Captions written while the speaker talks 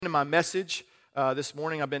In my message this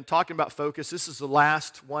morning, I've been talking about focus. This is the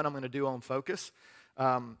last one I'm going to do on focus.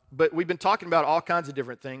 But we've been talking about all kinds of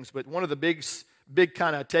different things. But one of the big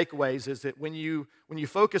kind of takeaways is that when you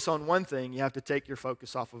focus on one thing, you have to take your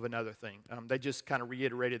focus off of another thing. They just kind of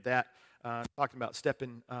reiterated that, talking about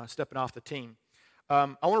stepping off the team. I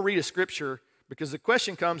want to read a scripture because the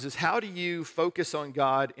question comes is, how do you focus on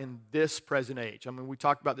God in this present age? I mean, we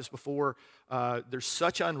talked about this before. There's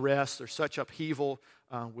such unrest, there's such upheaval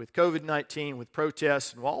with COVID-19, with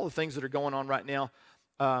protests, and all the things that are going on right now.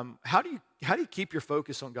 How do you keep your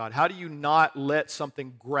focus on God? How do you not let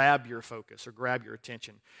something grab your focus or grab your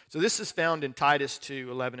attention? So this is found in Titus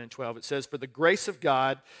 2:11 and 12. It says, "For the grace of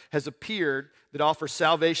God has appeared that offers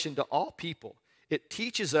salvation to all people. It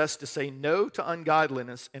teaches us to say no to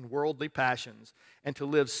ungodliness and worldly passions and to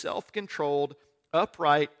live self-controlled,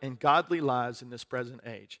 upright, and godly lives in this present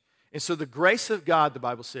age." And so the grace of God, the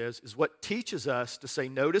Bible says, is what teaches us to say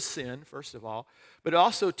no to sin, first of all, but it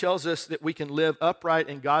also tells us that we can live upright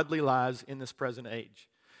and godly lives in this present age.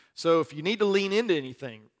 So if you need to lean into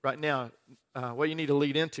anything right now, what you need to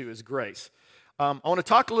lean into is grace. I want to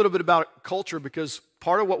talk a little bit about culture because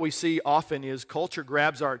part of what we see often is culture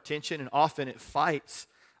grabs our attention and often it fights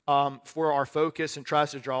for our focus and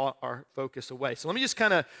tries to draw our focus away. So let me just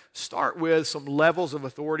kind of start with some levels of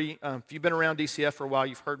authority. If you've been around DCF for a while,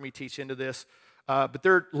 you've heard me teach into this. But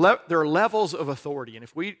there are levels of authority. And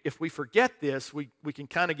if we forget this, we can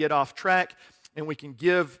kind of get off track and we can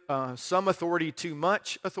give some authority too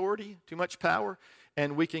much power,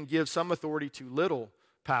 and we can give some authority too little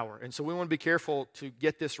power. And so we want to be careful to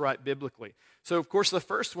get this right biblically. So, of course, the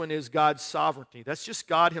first one is God's sovereignty. That's just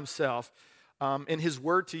God himself and his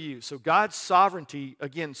word to you. So God's sovereignty,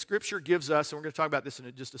 again, Scripture gives us, and we're going to talk about this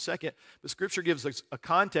in just a second, but Scripture gives us a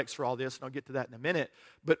context for all this, and I'll get to that in a minute.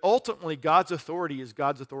 But ultimately, God's authority is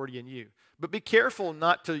God's authority in you. But be careful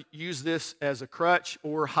not to use this as a crutch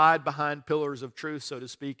or hide behind pillars of truth, so to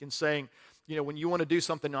speak, and saying, you know, when you want to do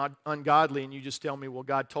something ungodly and you just tell me, well,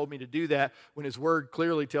 God told me to do that, when his word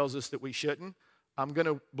clearly tells us that we shouldn't, I'm going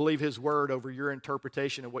to believe his word over your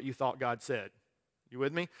interpretation of what you thought God said. You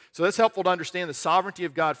with me? So that's helpful to understand the sovereignty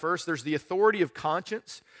of God first. There's the authority of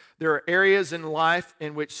conscience. There are areas in life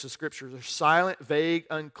in which the scriptures are silent, vague,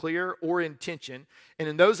 unclear, or in tension. And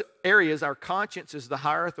in those areas, our conscience is the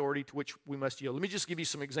higher authority to which we must yield. Let me just give you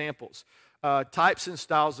some examples. Types and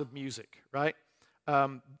styles of music, right?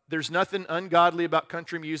 There's nothing ungodly about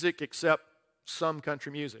country music except some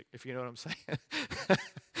country music, if you know what I'm saying.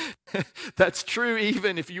 That's true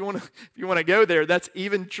even if you want to go there. That's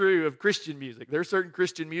even true of Christian music. There's certain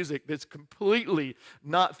Christian music that's completely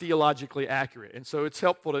not theologically accurate, and so it's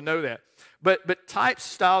helpful to know that. But types,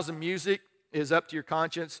 styles of music is up to your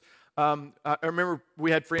conscience. I remember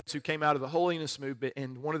we had friends who came out of the holiness movement,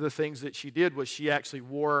 and one of the things that she did was she actually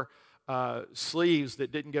wore sleeves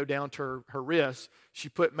that didn't go down to her wrists. She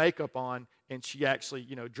put makeup on, and she actually,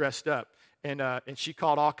 dressed up. And she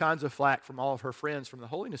caught all kinds of flack from all of her friends from the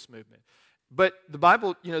holiness movement. But the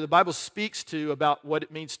Bible speaks to about what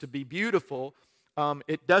it means to be beautiful.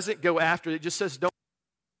 It doesn't go after. It just says don't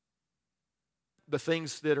the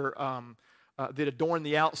things that are that adorn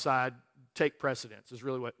the outside take precedence. Is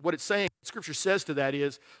really what it's saying. Scripture says to that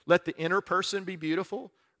is let the inner person be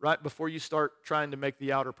beautiful, right, before you start trying to make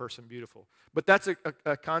the outer person beautiful. But that's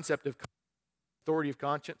a concept of authority of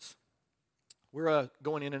conscience. We're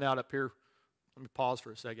going in and out up here. Let me pause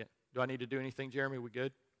for a second. Do I need to do anything, Jeremy? We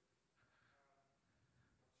good?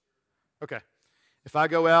 Okay. If I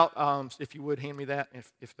go out, if you would hand me that,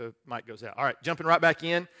 if the mic goes out. All right, jumping right back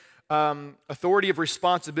in. Authority of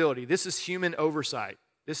responsibility. This is human oversight.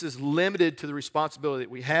 This is limited to the responsibility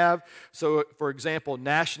that we have. So, for example,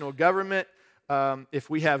 national government. If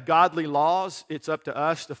we have godly laws, it's up to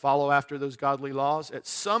us to follow after those godly laws. At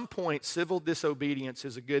some point, civil disobedience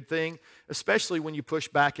is a good thing, especially when you push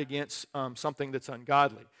back against something that's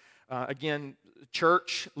ungodly. Again,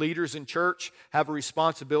 leaders in church have a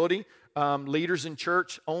responsibility. Leaders in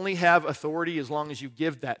church only have authority as long as you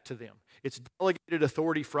give that to them. It's delegated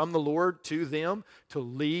authority from the Lord to them to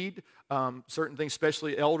lead certain things,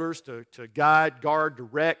 especially elders, to guide, guard,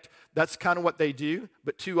 direct. That's kind of what they do.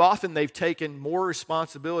 But too often they've taken more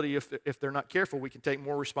responsibility. If they're not careful, we can take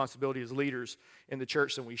more responsibility as leaders in the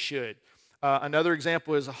church than we should. Another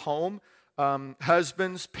example is a home.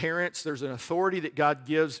 Husbands, parents, there's an authority that God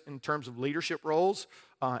gives in terms of leadership roles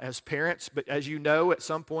as parents. But as you know, at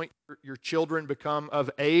some point, your children become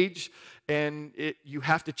of age, and you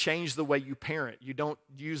have to change the way you parent. You don't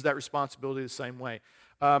use that responsibility the same way.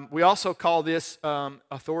 We also call this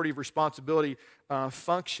authority of responsibility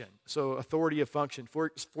function. So authority of function.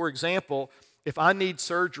 For example, if I need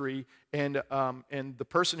surgery and the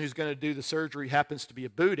person who's going to do the surgery happens to be a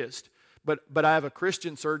Buddhist, but I have a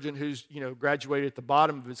Christian surgeon who's graduated at the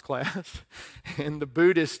bottom of his class, and the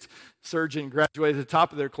Buddhist surgeon graduated at the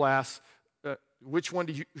top of their class, which one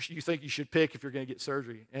do you think you should pick if you're going to get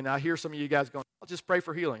surgery? And I hear some of you guys going, I'll just pray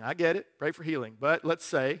for healing. I get it, pray for healing. But let's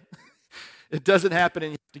say it doesn't happen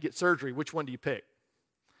and you have to get surgery. Which one do you pick?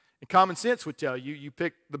 And common sense would tell you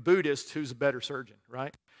pick the Buddhist who's a better surgeon,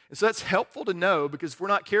 right? And so that's helpful to know, because if we're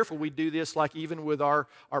not careful, we do this like even with our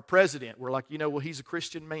president. We're like, well, he's a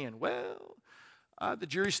Christian man. Well, the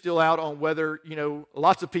jury's still out on whether,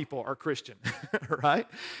 lots of people are Christian, right?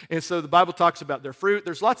 And so the Bible talks about their fruit.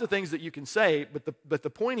 There's lots of things that you can say, but the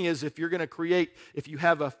point is, if you're going to if you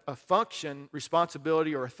have a function,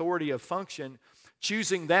 responsibility, or authority of function,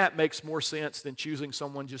 choosing that makes more sense than choosing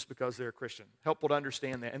someone just because they're a Christian. Helpful to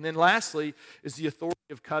understand that. And then lastly is the authority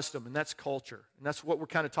of custom, and that's culture. And that's what we're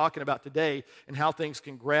kind of talking about today, and how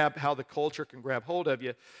the culture can grab hold of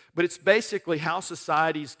you. But it's basically how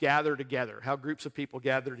societies gather together, how groups of people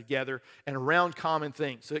gather together and around common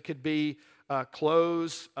things. So it could be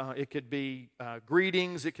clothes, it could be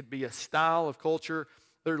greetings, it could be a style of culture.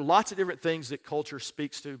 There are lots of different things that culture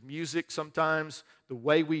speaks to. Music sometimes, the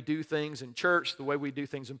way we do things in church, the way we do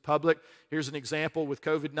things in public. Here's an example with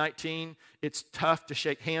COVID-19. It's tough to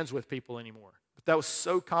shake hands with people anymore. But that was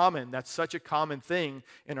so common. That's such a common thing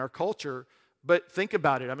in our culture. But think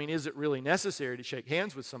about it. I mean, is it really necessary to shake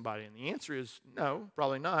hands with somebody? And the answer is no,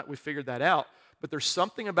 probably not. We figured that out. But there's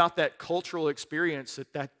something about that cultural experience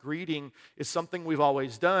that greeting is something we've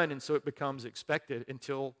always done, and so it becomes expected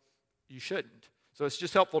until you shouldn't. So it's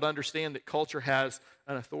just helpful to understand that culture has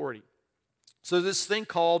an authority. So this thing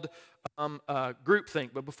called groupthink.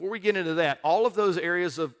 But before we get into that, all of those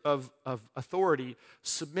areas of authority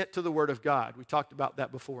submit to the Word of God. We talked about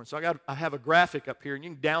that before. And so I have a graphic up here, and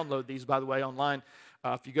you can download these, by the way, online.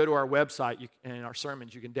 If you go to our website and our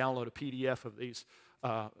sermons, you can download a PDF of these,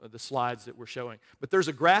 the slides that we're showing. But there's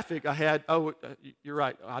a graphic I had. You're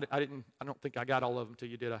right. I don't think I got all of them to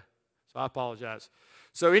you, did I? So I apologize.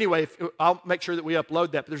 So anyway, I'll make sure that we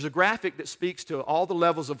upload that. But there's a graphic that speaks to all the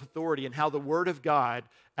levels of authority and how the Word of God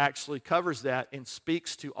actually covers that and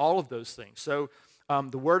speaks to all of those things. So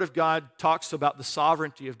the Word of God talks about the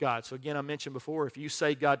sovereignty of God. So again, I mentioned before, if you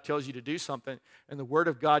say God tells you to do something and the Word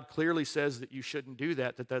of God clearly says that you shouldn't do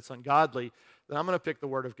that, that's ungodly, then I'm going to pick the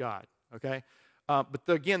Word of God, okay? But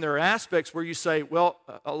again, there are aspects where you say, well,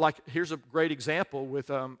 like here's a great example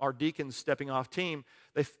with our deacons stepping off team.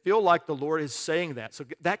 They feel like the Lord is saying that. So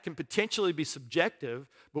that can potentially be subjective,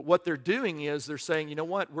 but what they're doing is they're saying, you know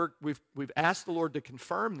what, we've asked the Lord to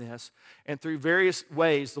confirm this, and through various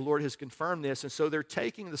ways the Lord has confirmed this, and so they're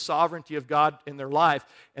taking the sovereignty of God in their life,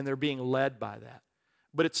 and they're being led by that.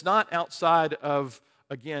 But it's not outside of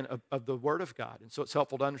the Word of God. And so it's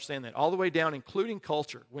helpful to understand that. All the way down, including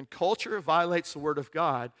culture. When culture violates the Word of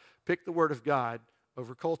God, pick the Word of God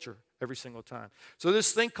over culture every single time. So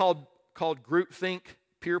this thing called groupthink,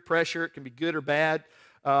 peer pressure, it can be good or bad.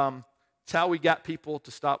 It's how we got people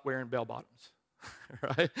to stop wearing bell bottoms.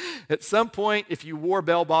 Right? At some point, if you wore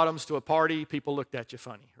bell bottoms to a party, people looked at you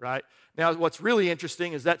funny, right? Now, what's really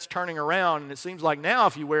interesting is that's turning around, and it seems like now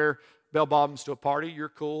if you wear bell bottoms to a party, you're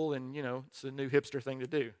cool, and it's a new hipster thing to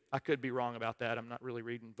do. I could be wrong about that. I'm not really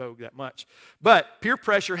reading Vogue that much. But peer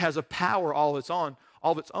pressure has a power all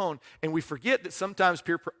of its own, and we forget that sometimes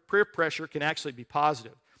peer pressure can actually be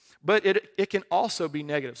positive. But it can also be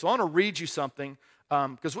negative. So I want to read you something,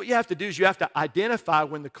 because what you have to do is you have to identify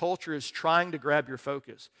when the culture is trying to grab your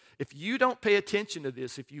focus. If you don't pay attention to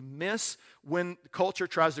this, if you miss when the culture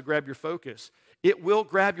tries to grab your focus, it will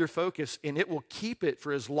grab your focus, and it will keep it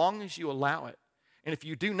for as long as you allow it. And if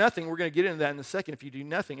you do nothing, we're going to get into that in a second. If you do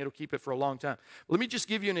nothing, it'll keep it for a long time. Let me just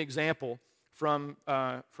give you an example from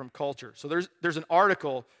culture. So there's an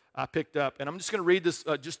article I picked up, and I'm just going to read this,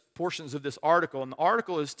 just portions of this article. And the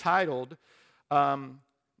article is titled,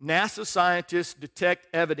 NASA Scientists Detect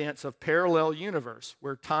Evidence of Parallel Universe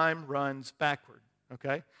Where Time Runs Backward.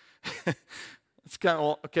 Okay? It's kind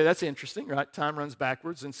of, okay, that's interesting, right? Time runs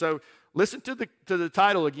backwards. And so listen to the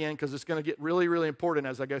title again, because it's going to get really, really important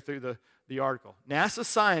as I go through the article. NASA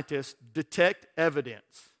scientists detect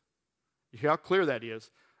evidence, you hear how clear that is,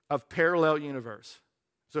 of parallel universe.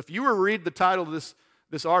 So if you were to read the title of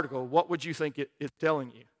this article, what would you think it's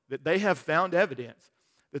telling you? That they have found evidence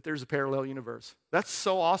that there's a parallel universe. That's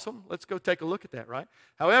so awesome. Let's go take a look at that, right?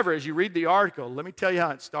 However, as you read the article, let me tell you how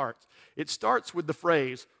it starts. It starts with the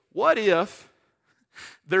phrase, what if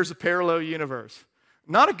there's a parallel universe?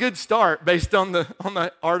 Not a good start based on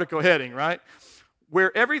the article heading, right?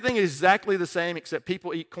 Where everything is exactly the same except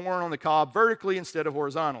people eat corn on the cob vertically instead of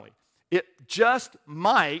horizontally. It just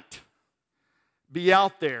might be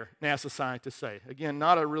out there, NASA scientists say. Again,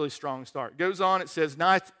 not a really strong start. It goes on, it says,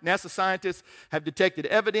 NASA scientists have detected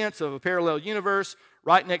evidence of a parallel universe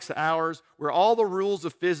right next to ours where all the rules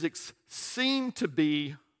of physics seem to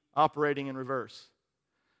be operating in reverse.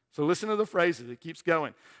 So listen to the phrases. It keeps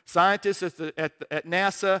going. Scientists at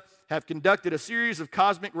NASA have conducted a series of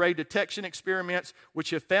cosmic ray detection experiments which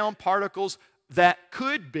have found particles that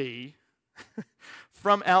could be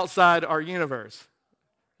from outside our universe.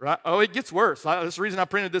 Right? Oh, it gets worse. That's the reason I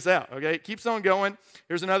printed this out. Okay, it keeps on going.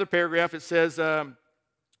 Here's another paragraph. It says, to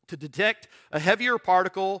detect a heavier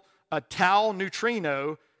particle, a tau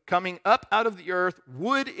neutrino, coming up out of the earth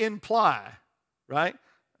would imply, right?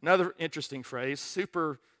 Another interesting phrase,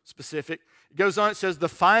 super specific. It goes on, it says, the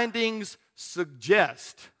findings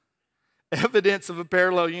suggest evidence of a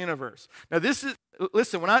parallel universe. Now this is,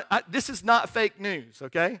 listen, this is not fake news,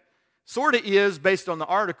 okay? Sort of is based on the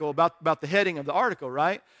article, about the heading of the article,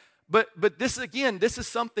 right? But this, again, this is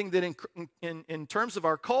something that in terms of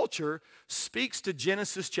our culture speaks to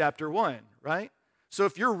Genesis chapter 1, right? So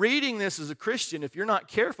if you're reading this as a Christian, if you're not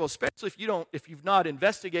careful, especially if you've not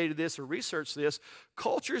investigated this or researched this,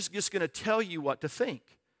 culture is just going to tell you what to think.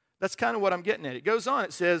 That's kind of what I'm getting at. It goes on,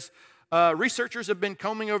 it says, researchers have been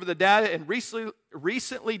combing over the data and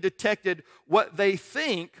recently detected what they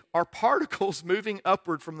think are particles moving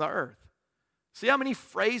upward from the earth. See how many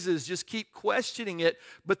phrases just keep questioning it,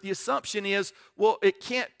 but the assumption is, well, it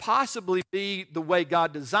can't possibly be the way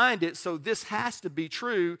God designed it, so this has to be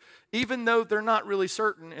true, even though they're not really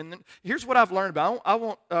certain. And then, here's what I've learned about. I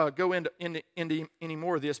won't go into any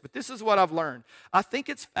more of this, but this is what I've learned. I think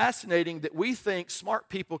it's fascinating that we think smart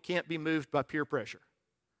people can't be moved by peer pressure.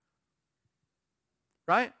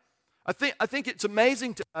 Right? I think it's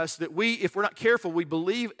amazing to us that we, if we're not careful, we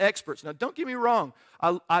believe experts. Now, don't get me wrong.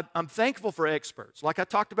 I'm thankful for experts. Like I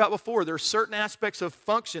talked about before, there are certain aspects of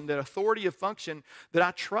function, that authority of function, that I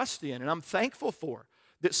trust in, and I'm thankful for.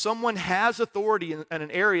 That someone has authority in an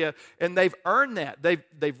area, and they've earned that.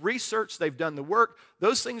 They've researched, they've done the work.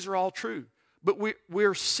 Those things are all true. But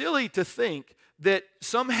we're silly to think that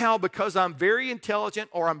somehow because I'm very intelligent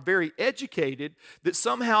or I'm very educated, that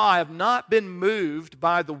somehow I have not been moved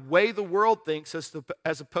by the way the world thinks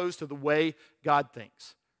as opposed to the way God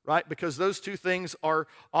thinks, right? Because those two things are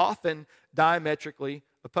often diametrically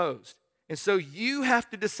opposed. And so you have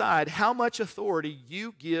to decide how much authority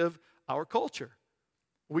you give our culture.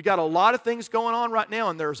 We got a lot of things going on right now,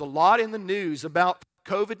 and there's a lot in the news about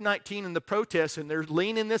COVID-19 and the protests, and they're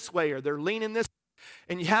leaning this way or they're leaning this way.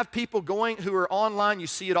 And you have people going who are online, you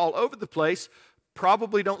see it all over the place.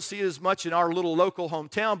 Probably don't see it as much in our little local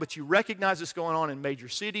hometown, but you recognize it's going on in major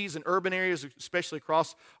cities and urban areas, especially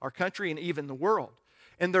across our country and even the world.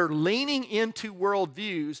 And they're leaning into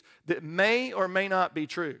worldviews that may or may not be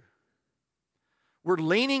true. We're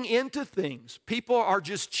leaning into things. People are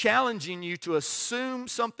just challenging you to assume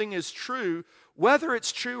something is true, whether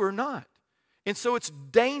it's true or not. And so it's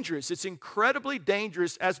dangerous. It's incredibly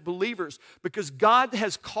dangerous as believers because God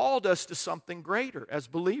has called us to something greater as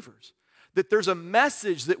believers. That there's a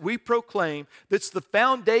message that we proclaim that's the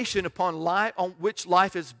foundation upon which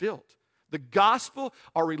life is built. The gospel,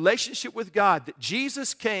 our relationship with God, that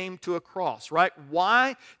Jesus came to a cross, right?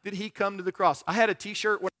 Why did he come to the cross? I had a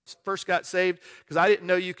t-shirt when I first got saved because I didn't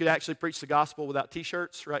know you could actually preach the gospel without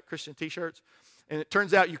t-shirts, right? Christian t-shirts. And it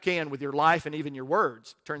turns out you can with your life and even your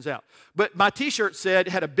words, turns out. But my t-shirt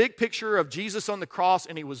had a big picture of Jesus on the cross,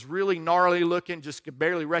 and he was really gnarly looking, just could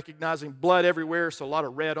barely recognize him, blood everywhere, so a lot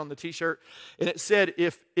of red on the t-shirt. And it said,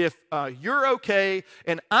 if you're okay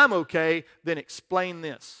and I'm okay, then explain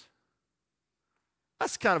this.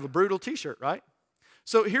 That's kind of a brutal t-shirt, right?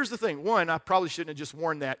 So here's the thing. One, I probably shouldn't have just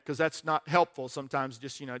worn that because that's not helpful sometimes.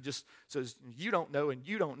 Just says, you don't know and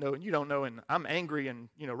you don't know and you don't know and I'm angry and,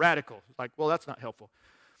 radical. Like, well, that's not helpful.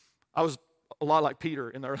 I was a lot like Peter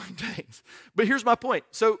in the early days. But here's my point.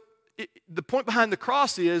 So the point behind the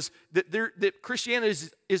cross is that Christianity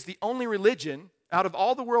is the only religion out of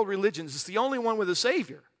all the world religions. It's the only one with a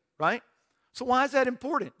Savior, right? So why is that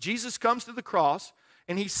important? Jesus comes to the cross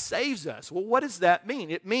and he saves us. Well, what does that mean?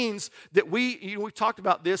 It means that we talked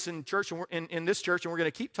about this in church, and in this church, and we're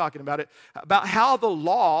going to keep talking about it, about how the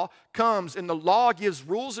law comes, and the law gives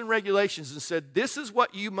rules and regulations and said, this is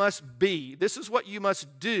what you must be, this is what you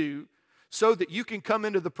must do so that you can come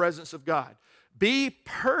into the presence of God. Be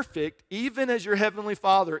perfect, even as your heavenly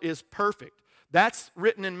Father is perfect. That's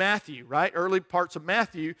written in Matthew, right? Early parts of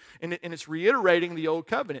Matthew, and it's reiterating the old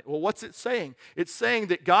covenant. Well, what's it saying? It's saying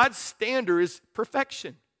that God's standard is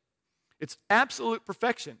perfection. It's absolute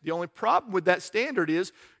perfection. The only problem with that standard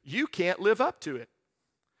is you can't live up to it.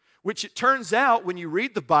 Which it turns out, when you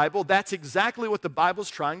read the Bible, that's exactly what the Bible's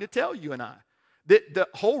trying to tell you and I. That the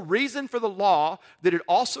whole reason for the law, that it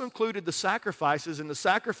also included the sacrifices, and the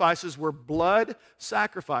sacrifices were blood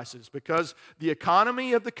sacrifices, because the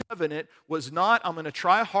economy of the covenant was not, I'm going to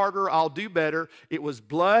try harder, I'll do better. It was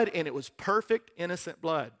blood, and it was perfect, innocent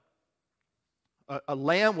blood. A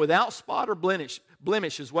lamb without spot or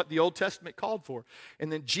blemish is what the Old Testament called for.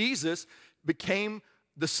 And then Jesus became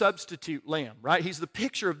the substitute lamb, right? He's the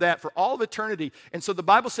picture of that for all of eternity. And so the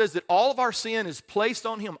Bible says that all of our sin is placed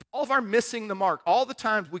on him. All of our missing the mark, all the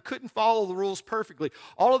times we couldn't follow the rules perfectly,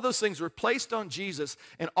 all of those things were placed on Jesus.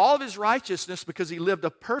 And all of his righteousness, because he lived a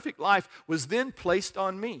perfect life, was then placed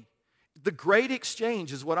on me. The great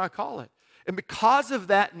exchange is what I call it. And because of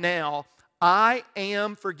that now, I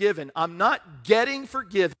am forgiven. I'm not getting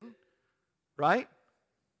forgiven, right?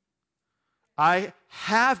 I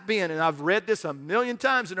have been, and I've read this a million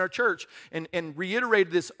times in our church and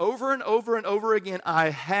reiterated this over and over and over again. I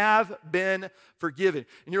have been forgiven.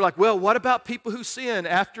 And you're like, well, what about people who sin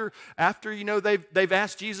after they've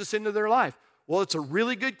asked Jesus into their life? Well, it's a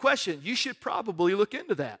really good question. You should probably look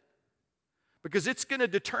into that, because it's going to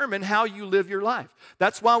determine how you live your life.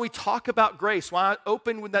 That's why we talk about grace, why I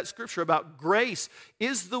opened with that scripture about grace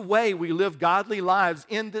is the way we live godly lives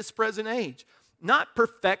in this present age. Not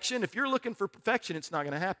perfection. If you're looking for perfection, it's not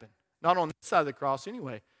going to happen. Not on this side of the cross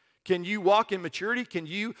anyway. Can you walk in maturity? Can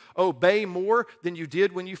you obey more than you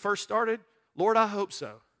did when you first started? Lord, I hope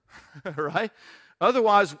so. Right?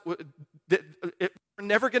 Otherwise, we're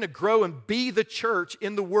never going to grow and be the church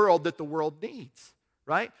in the world that the world needs.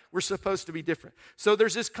 Right? We're supposed to be different. So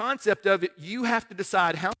there's this concept of it. You have to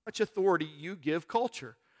decide how much authority you give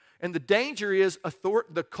culture. And the danger is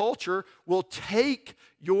the culture will take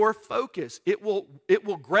your focus. It will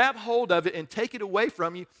grab hold of it and take it away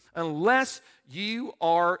from you unless you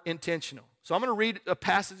are intentional. So I'm going to read a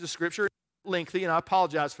passage of Scripture, lengthy, and I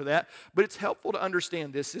apologize for that, but it's helpful to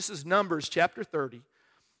understand this. This is Numbers chapter 30,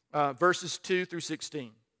 verses 2 through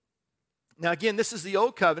 16. Now again, this is the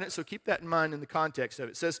old covenant, so keep that in mind in the context of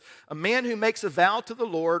it. It says, a man who makes a vow to the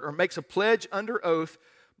Lord or makes a pledge under oath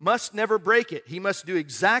must never break it. He must do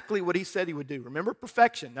exactly what he said he would do. Remember,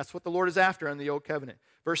 perfection. That's what the Lord is after in the old covenant.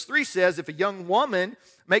 Verse 3 says, if a young woman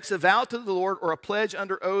makes a vow to the Lord or a pledge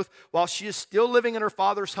under oath while she is still living in her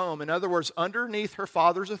father's home, in other words, underneath her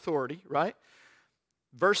father's authority, right?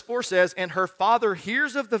 Verse 4 says, and her father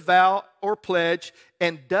hears of the vow or pledge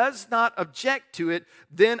and does not object to it,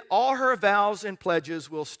 then all her vows and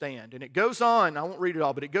pledges will stand. And it goes on, I won't read it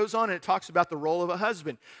all, but it goes on and it talks about the role of a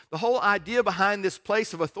husband. The whole idea behind this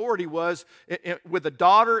place of authority was, with a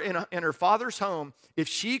daughter in her father's home, if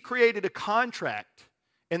she created a contract,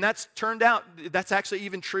 and that's turned out, that's actually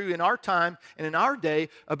even true in our time and in our day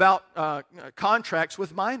about contracts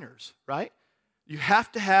with minors, right? You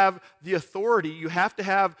have to have the authority. You have to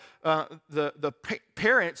have the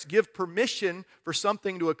parents give permission for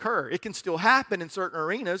something to occur. It can still happen in certain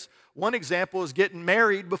arenas. One example is getting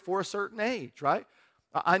married before a certain age, right?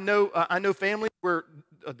 I know families where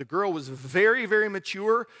the girl was very, very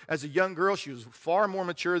mature as a young girl. She was far more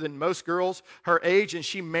mature than most girls her age, and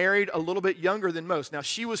she married a little bit younger than most. Now,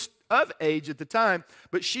 she was of age at the time,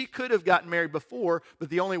 but she could have gotten married before, but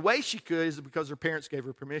the only way she could is because her parents gave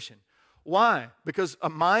her permission. Why? Because a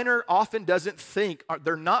minor often doesn't think,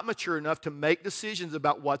 they're not mature enough to make decisions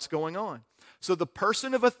about what's going on. So the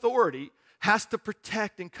person of authority has to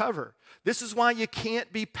protect and cover. This is why you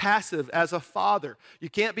can't be passive as a father.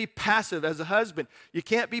 You can't be passive as a husband. You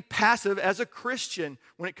can't be passive as a Christian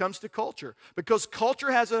when it comes to culture. Because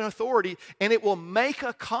culture has an authority and it will make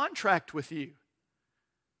a contract with you.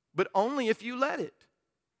 But only if you let it.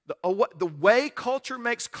 The way culture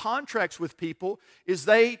makes contracts with people is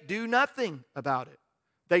they do nothing about it.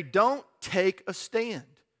 They don't take a stand.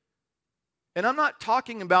 And I'm not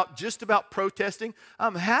talking about just about protesting.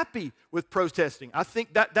 I'm happy with protesting. I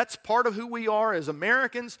think that's part of who we are as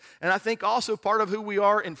Americans, and I think also part of who we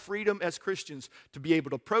are in freedom as Christians, to be able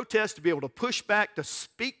to protest, to be able to push back, to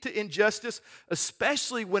speak to injustice,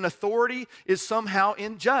 especially when authority is somehow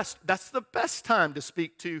unjust. That's the best time to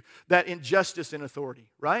speak to that injustice in authority,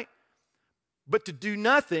 right? But to do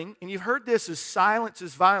nothing, and you've heard this, as silence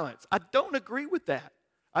is violence. I don't agree with that.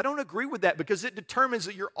 I don't agree with that because it determines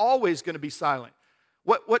that you're always going to be silent.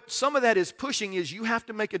 What some of that is pushing is you have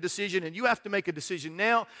to make a decision, and you have to make a decision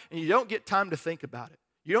now, and you don't get time to think about it.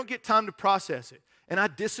 You don't get time to process it. And I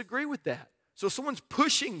disagree with that. So if someone's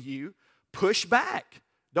pushing you, push back.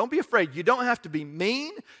 Don't be afraid. You don't have to be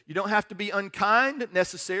mean. You don't have to be unkind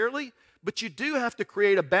necessarily. But you do have to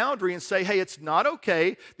create a boundary and say, hey, it's not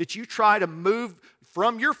okay that you try to move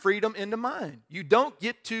from your freedom into mine. You don't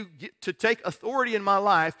get to take authority in my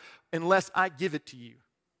life unless I give it to you.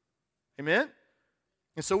 Amen?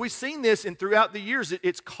 And so we've seen this, and throughout the years,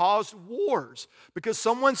 it's caused wars because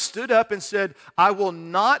someone stood up and said, I will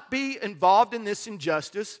not be involved in this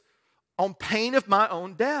injustice on pain of my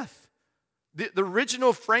own death. The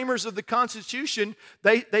original framers of the Constitution,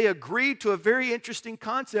 they agreed to a very interesting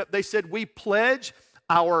concept. They said, we pledge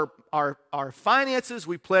our finances,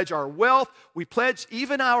 we pledge our wealth, we pledge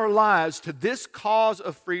even our lives to this cause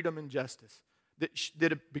of freedom and justice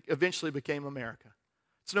that eventually became America.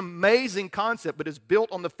 It's an amazing concept, but it's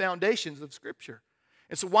built on the foundations of Scripture.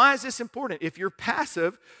 And so why is this important? If you're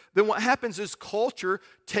passive, then what happens is culture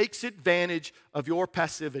takes advantage of your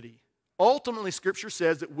passivity. Ultimately, Scripture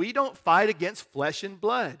says that we don't fight against flesh and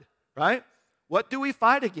blood, right? What do we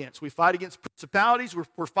fight against? We fight against principalities.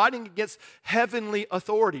 We're fighting against heavenly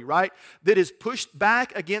authority, right? That is pushed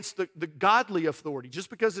back against the godly authority. Just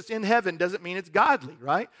because it's in heaven doesn't mean it's godly,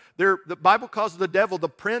 right? The Bible calls the devil the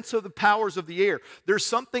prince of the powers of the air. There's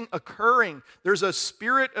something occurring. There's a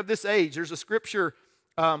spirit of this age. There's a scripture,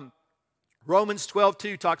 Romans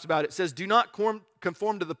 12:2 talks about it. It says, do not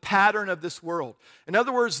conform to the pattern of this world. In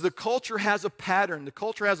other words, the culture has a pattern. The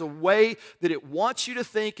culture has a way that it wants you to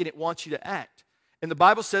think and it wants you to act. And the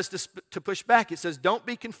Bible says to push back. It says, don't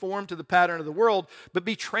be conformed to the pattern of the world, but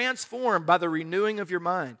be transformed by the renewing of your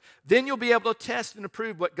mind. Then you'll be able to test and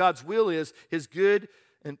approve what God's will is, His good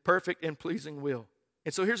and perfect and pleasing will.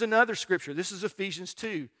 And so here's another scripture. This is Ephesians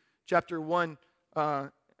 2,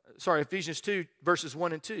 Ephesians 2, verses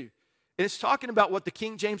 1 and 2. And it's talking about what the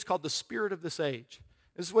King James called the spirit of this age.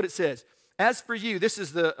 This is what it says. As for you, this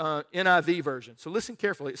is the NIV version. So listen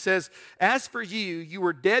carefully. It says, as for you, you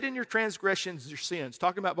were dead in your transgressions, your sins.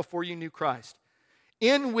 Talking about before you knew Christ.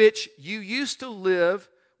 In which you used to live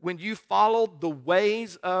when you followed the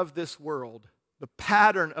ways of this world. The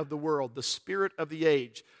pattern of the world. The spirit of the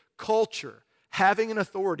age. Culture. Having an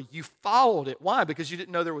authority. You followed it. Why? Because you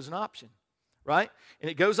didn't know there was an option. Right? And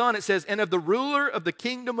it goes on, it says, and of the ruler of the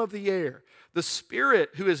kingdom of the air, the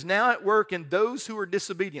spirit who is now at work in those who are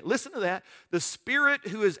disobedient. Listen to that. The spirit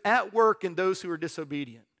who is at work in those who are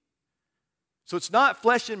disobedient. So it's not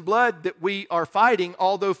flesh and blood that we are fighting,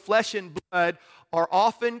 although flesh and blood are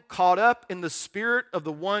often caught up in the spirit of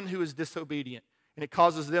the one who is disobedient. And it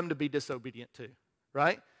causes them to be disobedient too.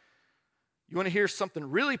 Right? You want to hear something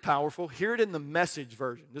really powerful? Hear it in the Message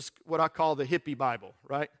version. This is what I call the hippie Bible,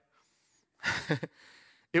 right?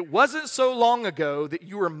 It wasn't so long ago that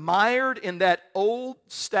you were mired in that old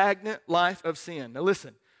stagnant life of sin. Now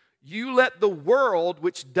listen, you let the world,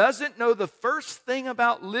 which doesn't know the first thing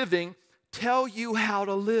about living, tell you how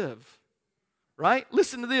to live. Right?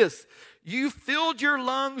 Listen to this. You filled your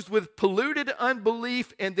lungs with polluted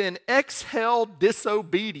unbelief and then exhaled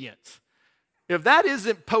disobedience. If that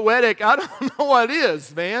isn't poetic, I don't know what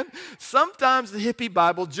is, man. Sometimes the hippie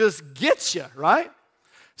Bible just gets you, right?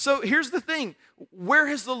 So here's the thing. Where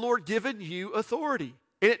has the Lord given you authority?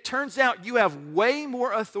 And it turns out you have way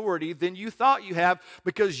more authority than you thought you have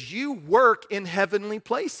because you work in heavenly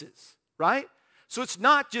places, right? So it's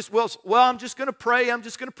not just, well, I'm just going to pray.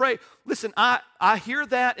 Listen, I hear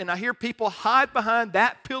that, and I hear people hide behind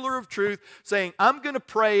that pillar of truth saying, I'm going to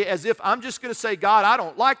pray as if I'm just going to say, God, I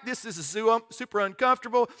don't like this. This is super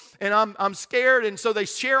uncomfortable, and I'm scared. And so they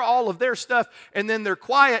share all of their stuff, and then they're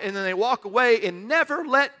quiet, and then they walk away and never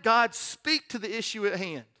let God speak to the issue at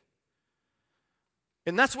hand.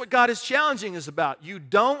 And that's what God is challenging us about. You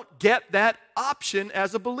don't get that option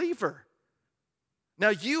as a believer. Now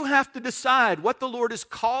you have to decide what the Lord is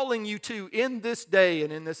calling you to in this day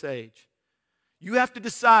and in this age. You have to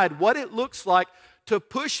decide what it looks like to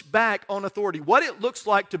push back on authority, what it looks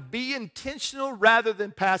like to be intentional rather than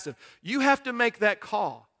passive. You have to make that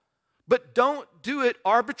call. But don't do it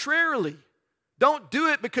arbitrarily. Don't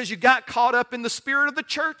do it because you got caught up in the spirit of the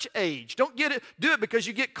church age. Do it because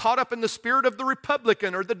you get caught up in the spirit of the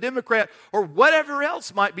Republican or the Democrat or whatever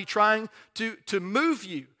else might be trying to move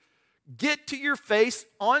you. Get to your face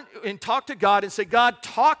and talk to God and say, God,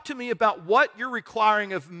 talk to me about what you're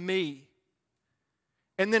requiring of me.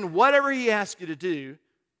 And then whatever He asks you to do,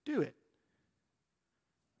 do it.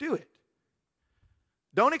 Do it.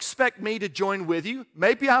 Don't expect me to join with you.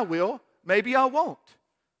 Maybe I will, maybe I won't.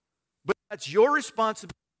 But that's your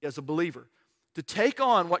responsibility as a believer to take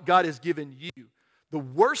on what God has given you. The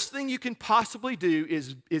worst thing you can possibly do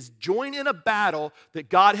is join in a battle that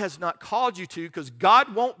God has not called you to because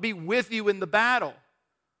God won't be with you in the battle.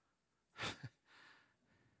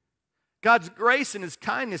 God's grace and His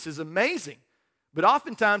kindness is amazing. But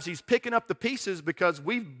oftentimes He's picking up the pieces because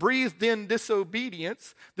we've breathed in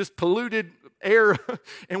disobedience, this polluted air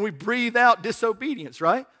and we breathe out disobedience,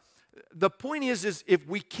 right? The point is if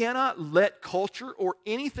we cannot let culture or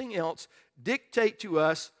anything else dictate to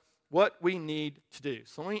us what we need to do.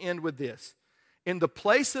 So let me end with this. In the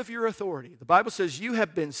place of your authority, the Bible says you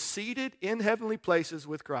have been seated in heavenly places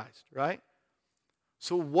with Christ, right?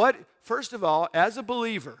 So first of all, as a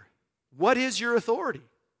believer, what is your authority?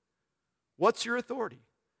 What's your authority?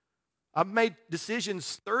 I've made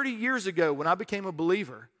decisions 30 years ago when I became a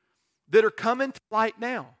believer that are coming to light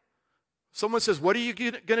now. Someone says, what are you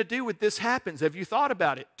going to do when this happens? Have you thought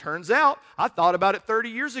about it? Turns out I thought about it 30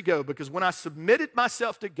 years ago because when I submitted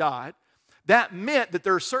myself to God, that meant that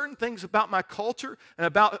there are certain things about my culture and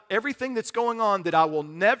about everything that's going on that I will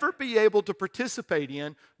never be able to participate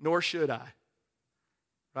in, nor should I.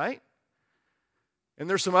 Right? And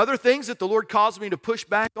there's some other things that the Lord caused me to push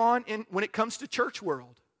back on when it comes to church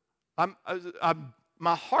world.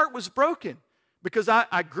 My heart was broken because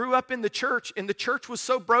I grew up in the church, and the church was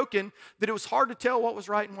so broken that it was hard to tell what was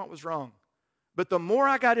right and what was wrong. But the more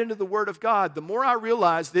I got into the Word of God, the more I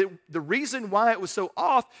realized that the reason why it was so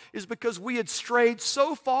off is because we had strayed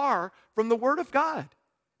so far from the Word of God.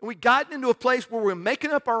 And we gotten into a place where we're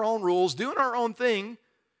making up our own rules, doing our own thing,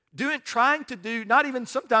 trying to do, not even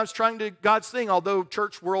sometimes trying to do God's thing, although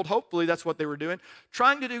church world, hopefully that's what they were doing,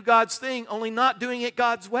 trying to do God's thing, only not doing it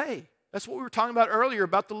God's way. That's what we were talking about earlier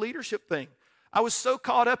about the leadership thing. I was so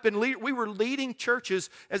caught up in, we were leading churches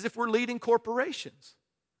as if we're leading corporations.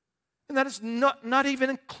 And that is not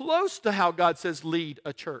even close to how God says lead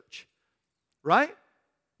a church, right?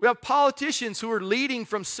 We have politicians who are leading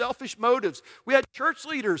from selfish motives. We had church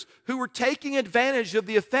leaders who were taking advantage of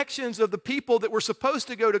the affections of the people that were supposed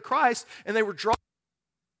to go to Christ, and they were drawing.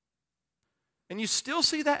 And you still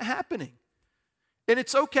see that happening. And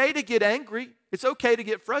it's okay to get angry. It's okay to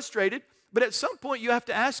get frustrated. But at some point you have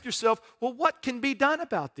to ask yourself, well, what can be done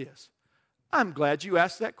about this? I'm glad you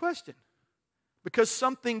asked that question. Because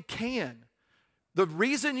something can. The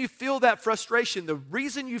reason you feel that frustration, the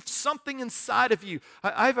reason you've something inside of you.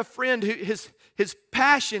 I have a friend who his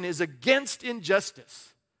passion is against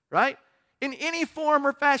injustice, right? In any form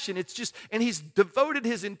or fashion, and he's devoted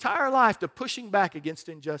his entire life to pushing back against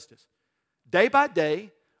injustice. Day by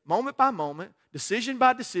day, moment by moment, decision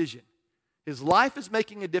by decision. His life is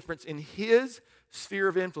making a difference in his sphere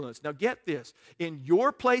of influence. Now get this, in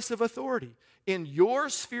your place of authority, in your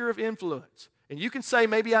sphere of influence, and you can say,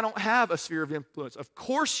 maybe I don't have a sphere of influence. Of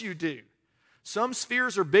course you do. Some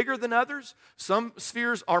spheres are bigger than others. Some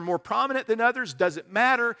spheres are more prominent than others. Doesn't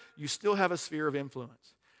matter. You still have a sphere of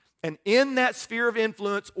influence. And in that sphere of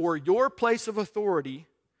influence or your place of authority,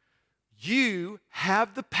 you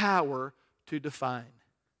have the power to define.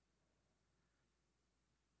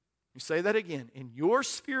 You say that again. In your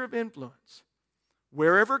sphere of influence,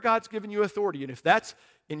 wherever God's given you authority, and if that's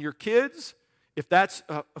in your kids, if that's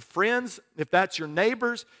friends, if that's your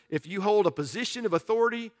neighbors, if you hold a position of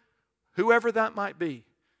authority, whoever that might be,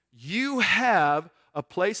 you have a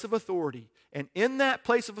place of authority. And in that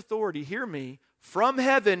place of authority, hear me, from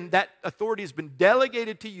heaven, that authority has been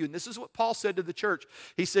delegated to you. And this is what Paul said to the church.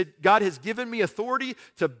 He said, God has given me authority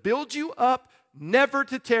to build you up, never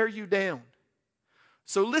to tear you down.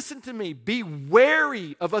 So listen to me, be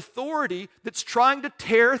wary of authority that's trying to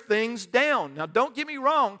tear things down. Now don't get me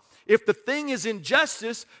wrong, if the thing is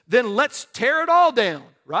injustice, then let's tear it all down,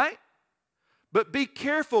 right? But be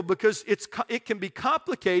careful because it can be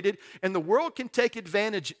complicated and the world can take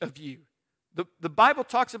advantage of you. The Bible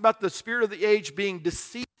talks about the spirit of the age being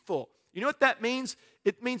deceitful. You know what that means?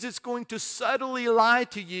 It means it's going to subtly lie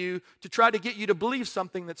to you to try to get you to believe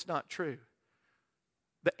something that's not true.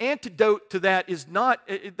 The antidote to that is not,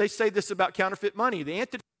 they say this about counterfeit money. The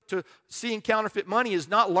antidote to seeing counterfeit money is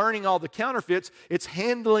not learning all the counterfeits. It's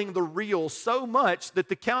handling the real so much that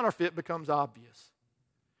the counterfeit becomes obvious.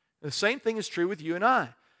 And the same thing is true with you and I.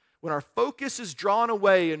 When our focus is drawn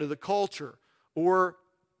away into the culture or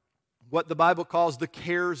what the Bible calls the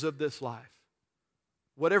cares of this life,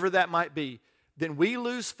 whatever that might be, then we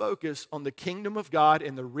lose focus on the kingdom of God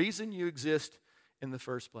and the reason you exist in the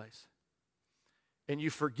first place. And you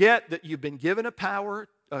forget that you've been given a power,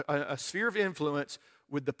 a sphere of influence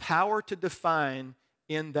with the power to define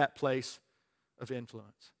in that place of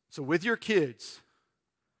influence. So with your kids,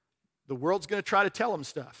 the world's going to try to tell them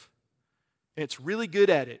stuff. And it's really good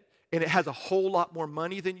at it. And it has a whole lot more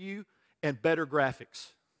money than you and better graphics.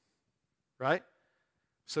 Right?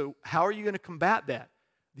 So how are you going to combat that?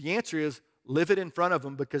 The answer is live it in front of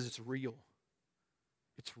them because it's real.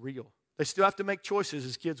 It's real. They still have to make choices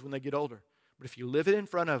as kids when they get older. But if you live it in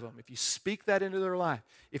front of them, if you speak that into their life,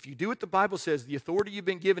 if you do what the Bible says, the authority you've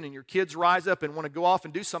been given, and your kids rise up and want to go off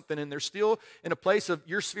and do something, and they're still in a place of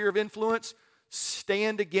your sphere of influence,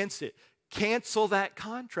 stand against it. Cancel that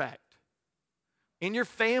contract. In your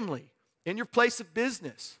family, in your place of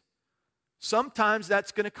business. Sometimes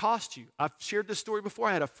that's going to cost you. I've shared this story before.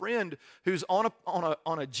 I had a friend who's on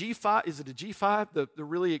a G5. Is it a G5? The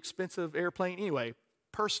really expensive airplane? Anyway,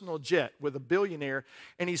 personal jet with a billionaire.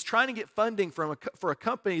 And he's trying to get funding for a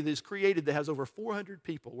company that's created that has over 400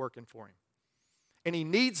 people working for him. And he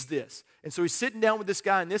needs this. And so he's sitting down with this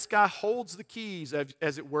guy, and this guy holds the keys,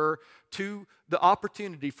 as it were, to the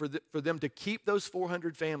opportunity for them to keep those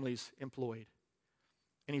 400 families employed.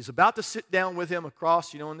 And he's about to sit down with him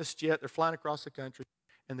across, in this jet. They're flying across the country.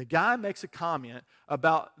 And the guy makes a comment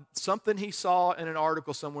about something he saw in an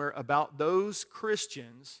article somewhere about those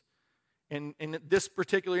Christians. And in this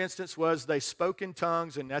particular instance was they spoke in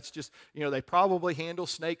tongues, and that's just, they probably handle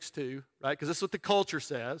snakes too, right? Because that's what the culture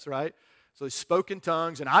says, right? So they spoke in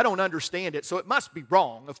tongues, and I don't understand it, so it must be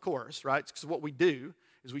wrong, of course, right? Because what we do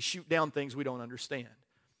is we shoot down things we don't understand.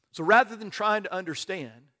 So rather than trying to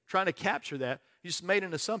understand, trying to capture that, he just made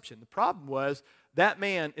an assumption. The problem was that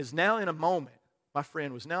man is now in a moment, my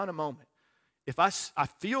friend was now in a moment. If I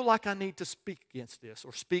feel like I need to speak against this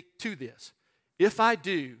or speak to this, if I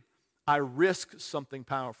do, I risk something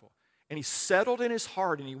powerful. And he settled in his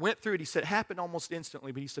heart, and he went through it. He said it happened almost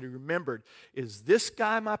instantly, but he said he remembered, is this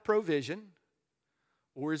guy my provision,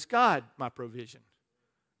 or is God my provision?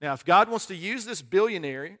 Now, if God wants to use this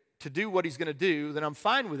billionaire to do what he's going to do, then I'm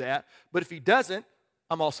fine with that. But if he doesn't,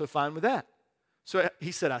 I'm also fine with that. So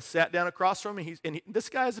he said, I sat down across from him, this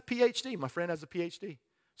guy has a PhD. My friend has a PhD.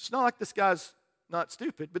 It's not like this guy's not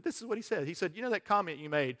stupid, but this is what he said. He said, that comment you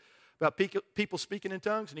made about people speaking in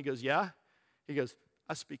tongues? And he goes, yeah. He goes,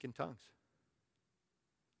 I speak in tongues.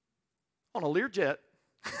 On a Learjet.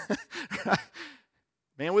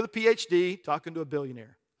 Man with a PhD talking to a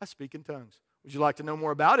billionaire. I speak in tongues. Would you like to know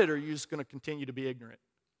more about it, or are you just going to continue to be ignorant?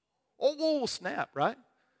 Oh, whoa, snap, right?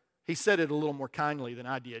 He said it a little more kindly than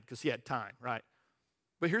I did because he had time, right?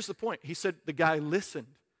 But here's the point. He said the guy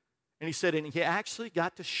listened. And he said, and he actually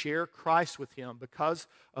got to share Christ with him because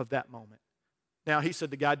of that moment. Now, he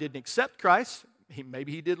said the guy didn't accept Christ.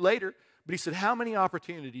 Maybe he did later. But he said, how many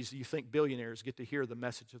opportunities do you think billionaires get to hear the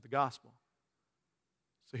message of the gospel?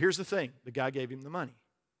 So here's the thing. The guy gave him the money.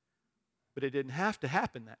 But it didn't have to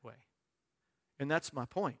happen that way. And that's my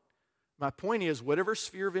point. My point is, whatever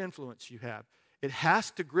sphere of influence you have, it has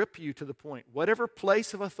to grip you to the point. Whatever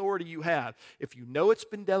place of authority you have, if you know it's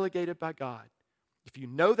been delegated by God, if you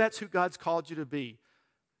know that's who God's called you to be,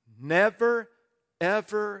 never,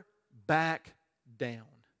 ever back down.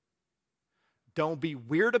 Don't be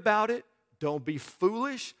weird about it. Don't be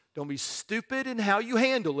foolish. Don't be stupid in how you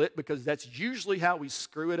handle it, because that's usually how we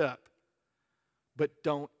screw it up. But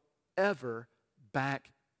don't ever back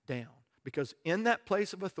down, because in that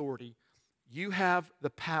place of authority, you have the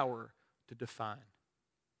power to define.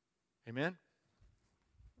 Amen?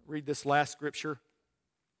 Read this last scripture.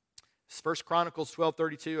 It's 1 Chronicles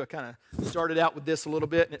 12:32. I kind of started out with this a little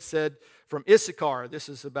bit, and it said, from Issachar, this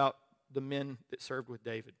is about the men that served with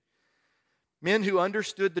David. Men who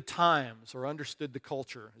understood the times, or understood the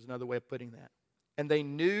culture, is another way of putting that. And they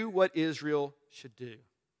knew what Israel should do.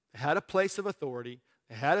 They had a place of authority.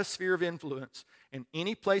 They had a sphere of influence. And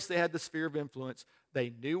any place they had the sphere of influence,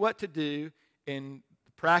 they knew what to do. And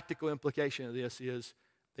the practical implication of this is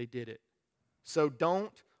they did it. So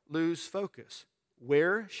don't lose focus.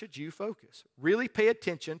 Where should you focus? Really pay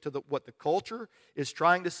attention to what the culture is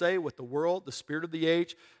trying to say, what the world, the spirit of the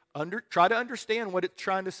age, try to understand what it's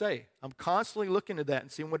trying to say. I'm constantly looking at that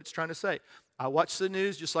and seeing what it's trying to say. I watch the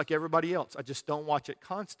news just like everybody else. I just don't watch it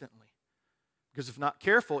constantly. Because if not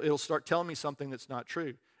careful, it'll start telling me something that's not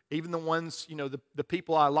true. Even the ones, the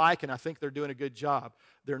people I like and I think they're doing a good job,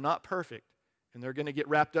 they're not perfect. And they're going to get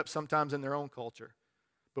wrapped up sometimes in their own culture.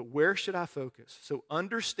 But where should I focus? So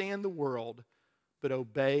understand the world, but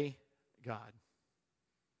obey God.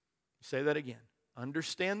 Say that again.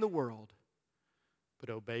 Understand the world, but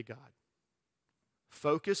obey God.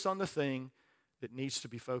 Focus on the thing that needs to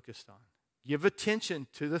be focused on. Give attention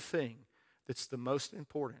to the thing that's the most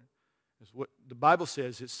important. Is what the Bible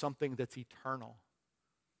says is something that's eternal.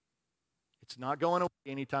 It's not going away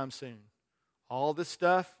anytime soon. All this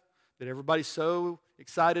stuff that everybody's so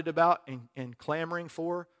excited about and clamoring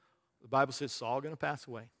for, the Bible says it's all going to pass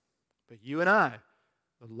away. But you and I,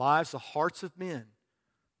 the lives, the hearts of men,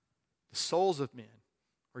 the souls of men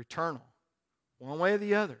are eternal, one way or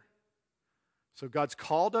the other. So God's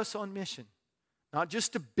called us on mission, not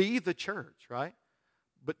just to be the church, right?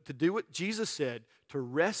 But to do what Jesus said, to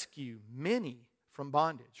rescue many from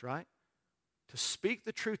bondage, right? to speak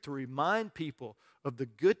the truth, to remind people of the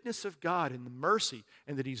goodness of God and the mercy,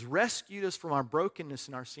 and that He's rescued us from our brokenness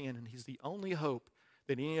and our sin, and He's the only hope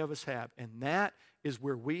that any of us have. And that is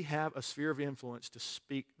where we have a sphere of influence to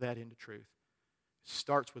speak that into truth. It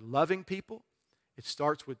starts with loving people. It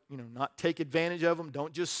starts with, not take advantage of them.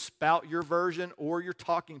 Don't just spout your version or your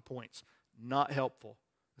talking points. Not helpful.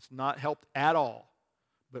 It's not helped at all.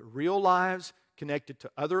 But real lives connected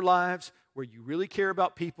to other lives where you really care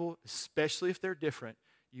about people, especially if they're different,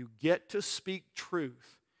 you get to speak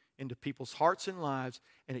truth into people's hearts and lives,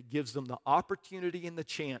 and it gives them the opportunity and the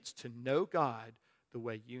chance to know God the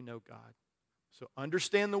way you know God. So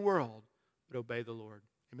understand the world, but obey the Lord.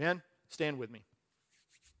 Amen? Stand with me.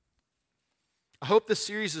 I hope this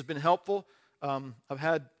series has been helpful. I've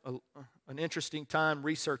had an interesting time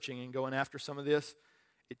researching and going after some of this.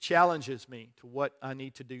 It challenges me to what I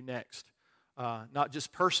need to do next, not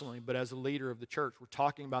just personally, but as a leader of the church. We're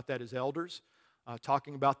talking about that as elders,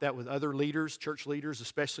 talking about that with other leaders, church leaders,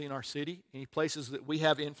 especially in our city. Any places that we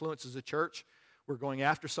have influence as a church, we're going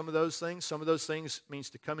after some of those things. Some of those things means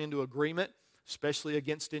to come into agreement, especially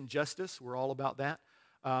against injustice. We're all about that.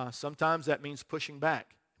 Sometimes that means pushing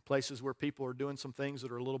back. Places where people are doing some things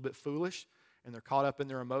that are a little bit foolish and they're caught up in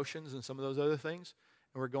their emotions and some of those other things.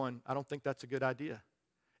 And we're going, I don't think that's a good idea.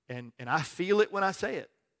 And I feel it when I say it.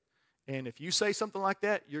 And if you say something like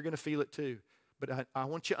that, you're going to feel it too. But I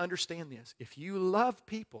want you to understand this. If you love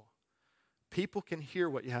people, people can hear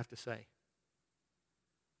what you have to say.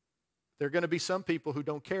 There are going to be some people who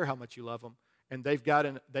don't care how much you love them, and they've got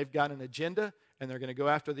an agenda, and they're going to go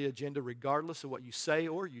after the agenda regardless of what you say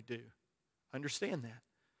or you do. Understand that.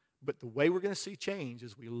 But the way we're going to see change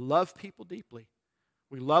is we love people deeply.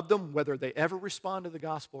 We love them whether they ever respond to the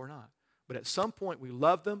gospel or not. But at some point, we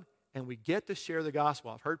love them, and we get to share the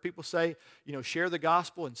gospel. I've heard people say, share the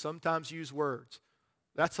gospel and sometimes use words.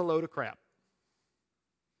 That's a load of crap.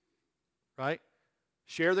 Right?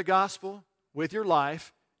 Share the gospel with your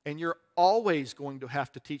life, and you're always going to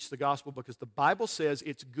have to teach the gospel because the Bible says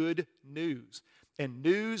it's good news. And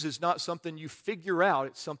news is not something you figure out,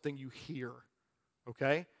 it's something you hear.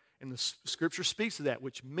 Okay? And the Scripture speaks to that,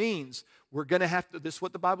 which means we're going to have to, this is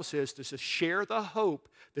what the Bible says, to share the hope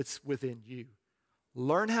that's within you.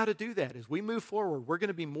 Learn how to do that. As we move forward, we're going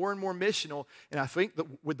to be more and more missional, and I think that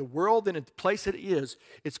with the world in the place it is,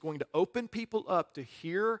 it's going to open people up to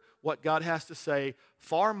hear what God has to say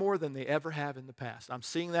far more than they ever have in the past. I'm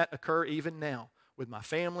seeing that occur even now with my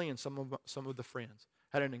family and some of the friends.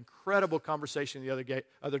 Had an incredible conversation the other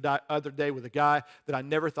day with a guy that I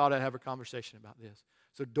never thought I'd have a conversation about this.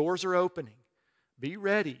 So doors are opening. Be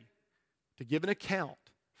ready to give an account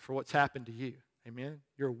for what's happened to you. Amen?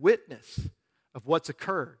 You're a witness of what's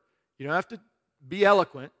occurred. You don't have to be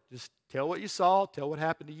eloquent. Just tell what you saw. Tell what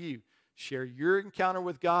happened to you. Share your encounter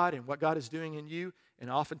with God and what God is doing in you, and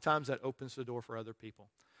oftentimes that opens the door for other people.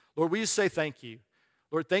 Lord, we just say thank you.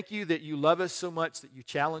 Lord, thank you that you love us so much that you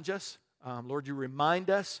challenge us. Lord, you remind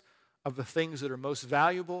us of the things that are most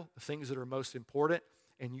valuable, the things that are most important,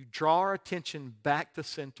 and you draw our attention back to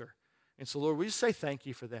center. And so, Lord, we just say thank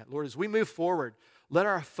you for that. Lord, as we move forward, let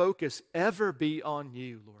our focus ever be on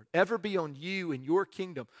you, Lord. Ever be on you and your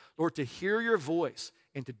kingdom. Lord, to hear your voice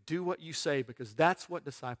and to do what you say, because that's what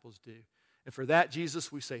disciples do. And for that,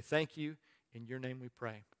 Jesus, we say thank you. In your name we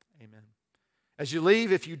pray. Amen. As you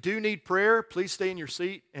leave, if you do need prayer, please stay in your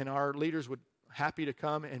seat, and our leaders would happy to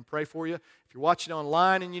come and pray for you. If you're watching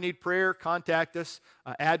online and you need prayer, contact us,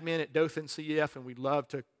 admin@Dothan CEF, and we'd love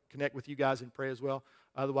to connect with you guys and pray as well.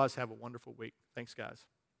 Otherwise, have a wonderful week. Thanks, guys.